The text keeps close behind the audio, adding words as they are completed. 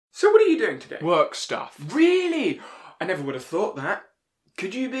So what are you doing today? Work stuff. Really? I never would have thought that.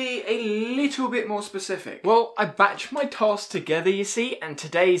 Could you be a little bit more specific? Well, I batch my tasks together, you see, and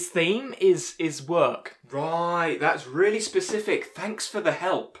today's theme is work. Right, that's really specific. Thanks for the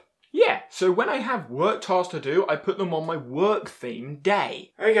help. Yeah, so when I have work tasks to do, I put them on my work theme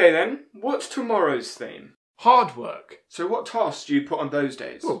day. Okay then, what's tomorrow's theme? Hard work. So what tasks do you put on those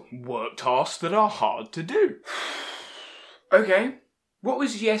days? Well, work tasks that are hard to do. Okay, what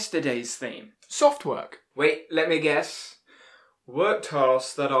was yesterday's theme? Soft work. Wait, let me guess. Work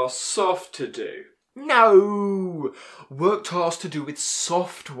tasks that are soft to do. No! Work tasks to do with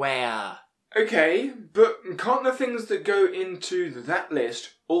software. Okay, but can't the things that go into that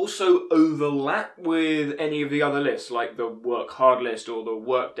list also overlap with any of the other lists, like the work hard list or the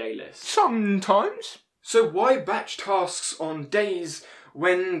workday list? Sometimes. So why batch tasks on days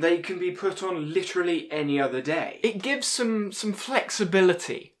when they can be put on literally any other day? It gives some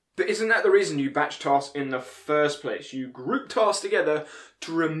flexibility. But isn't that the reason you batch tasks in the first place? You group tasks together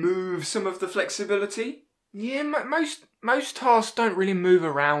to remove some of the flexibility? Yeah, most tasks don't really move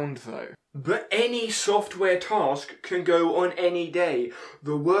around though. But any software task can go on any day.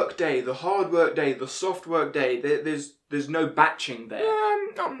 The work day, the hard work day, the soft work day, there's no batching there.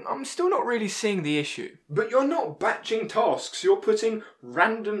 Yeah, I'm still not really seeing the issue. But you're not batching tasks, you're putting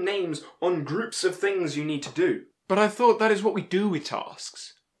random names on groups of things you need to do. But I thought that is what we do with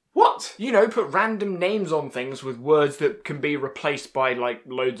tasks. What? You know, put random names on things with words that can be replaced by, like,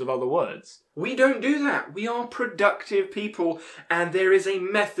 loads of other words. We don't do that. We are productive people, and there is a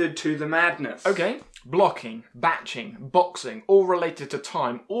method to the madness. Okay. Blocking, batching, boxing, all related to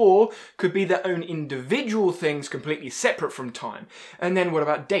time, or could be their own individual things completely separate from time. And then what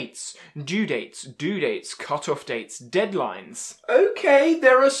about dates, due dates, cut-off dates, deadlines? Okay,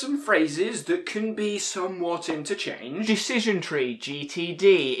 there are some phrases that can be somewhat interchanged. Decision tree, GTD,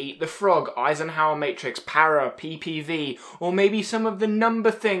 eat the frog, Eisenhower matrix, para, PPV, or maybe some of the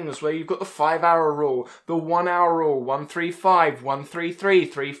number things where you've got the 5-hour rule, the 1-hour rule, 135, 133,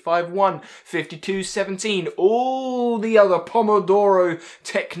 351, 52, 17, all the other Pomodoro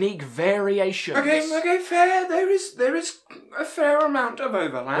technique variations. Okay, fair. There is a fair amount of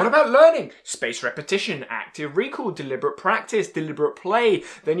overlap. What about learning? Spaced repetition, active recall, deliberate practice, deliberate play.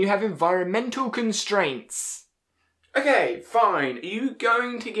 Then you have environmental constraints. Okay, fine. Are you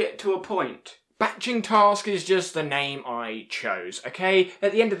going to get to a point? Batching task is just the name I chose, okay?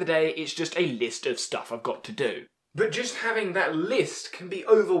 At the end of the day, it's just a list of stuff I've got to do. But just having that list can be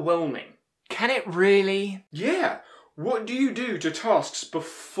overwhelming. Can it really? Yeah. What do you do to tasks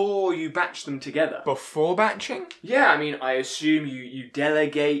before you batch them together? Before batching? Yeah, I mean, I assume you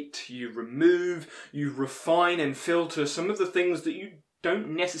delegate, you remove, you refine and filter some of the things that you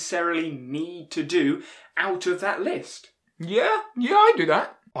don't necessarily need to do out of that list. Yeah, I do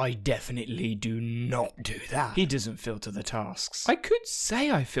that. I definitely do not do that. He doesn't filter the tasks. I could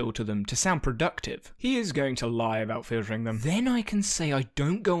say I filter them to sound productive. He is going to lie about filtering them. Then I can say I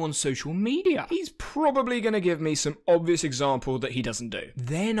don't go on social media. He's probably going to give me some obvious example that he doesn't do.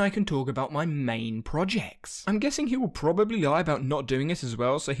 Then I can talk about my main projects. I'm guessing he will probably lie about not doing it as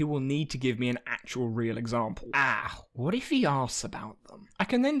well, so he will need to give me an actual real example. What if he asks about them? I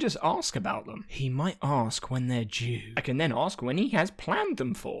can then just ask about them. He might ask when they're due. I can then ask when he has planned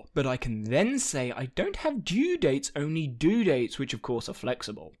them for. But I can then say I don't have due dates, only due dates, which of course are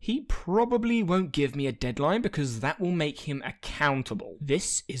flexible. He probably won't give me a deadline because that will make him accountable.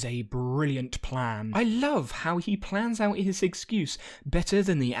 This is a brilliant plan. I love how he plans out his excuse better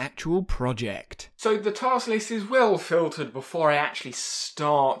than the actual project. So the task list is well filtered before I actually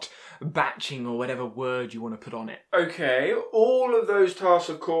start batching or whatever word you want to put on it. Okay, all of those tasks,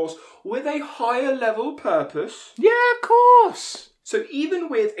 of course, with a higher level purpose. Yeah, of course. So even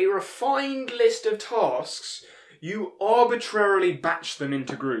with a refined list of tasks, you arbitrarily batch them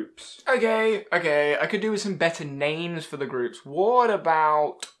into groups. Okay, I could do with some better names for the groups. What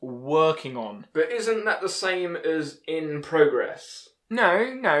about working on? But isn't that the same as in progress?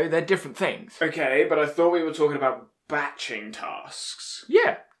 No, they're different things. Okay, but I thought we were talking about batching tasks.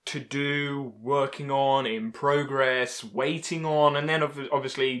 Yeah. To do, working on, in progress, waiting on, and then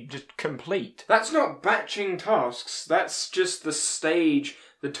obviously just complete. That's not batching tasks, that's just the stage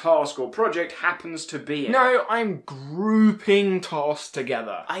the task or project happens to be in. No, I'm grouping tasks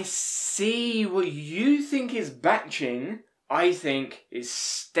together. I see. What you think is batching, I think is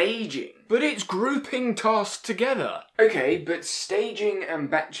staging. But it's grouping tasks together. Okay, but staging and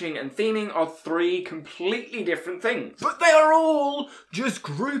batching and theming are three completely different things. But they are all just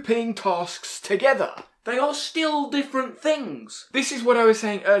grouping tasks together. They are still different things. This is what I was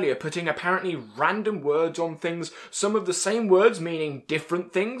saying earlier, putting apparently random words on things, some of the same words meaning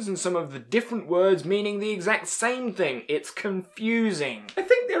different things, and some of the different words meaning the exact same thing. It's confusing. I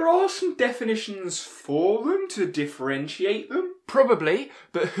think there are some definitions for them to differentiate them. Probably,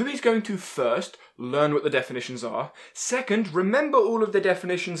 but who is going to first learn what the definitions are, second, remember all of the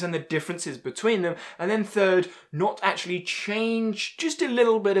definitions and the differences between them, and then third, not actually change just a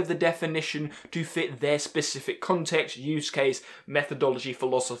little bit of the definition to fit their specific context, use case, methodology,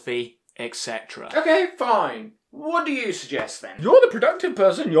 philosophy, etc. Okay, fine. What do you suggest then? You're the productive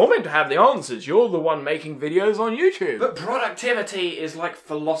person, you're meant to have the answers, you're the one making videos on YouTube. But productivity is like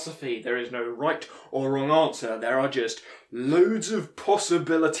philosophy. There is no right or wrong answer. There are just loads of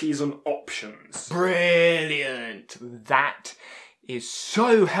possibilities and options. Brilliant! That is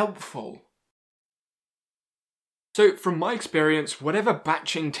so helpful. So from my experience, whatever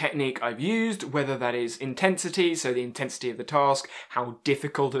batching technique I've used, whether that is intensity, so the intensity of the task, how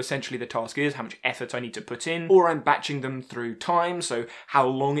difficult essentially the task is, how much effort I need to put in, or I'm batching them through time, so how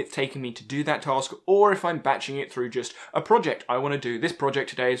long it's taking me to do that task, or if I'm batching it through just a project. I want to do this project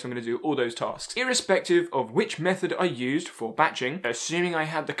today, so I'm going to do all those tasks. Irrespective of which method I used for batching, assuming I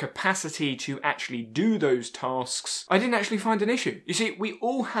had the capacity to actually do those tasks, I didn't actually find an issue. You see, we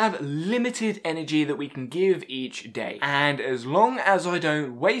all have limited energy that we can give each day. And as long as I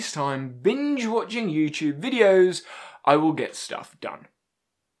don't waste time binge watching YouTube videos, I will get stuff done.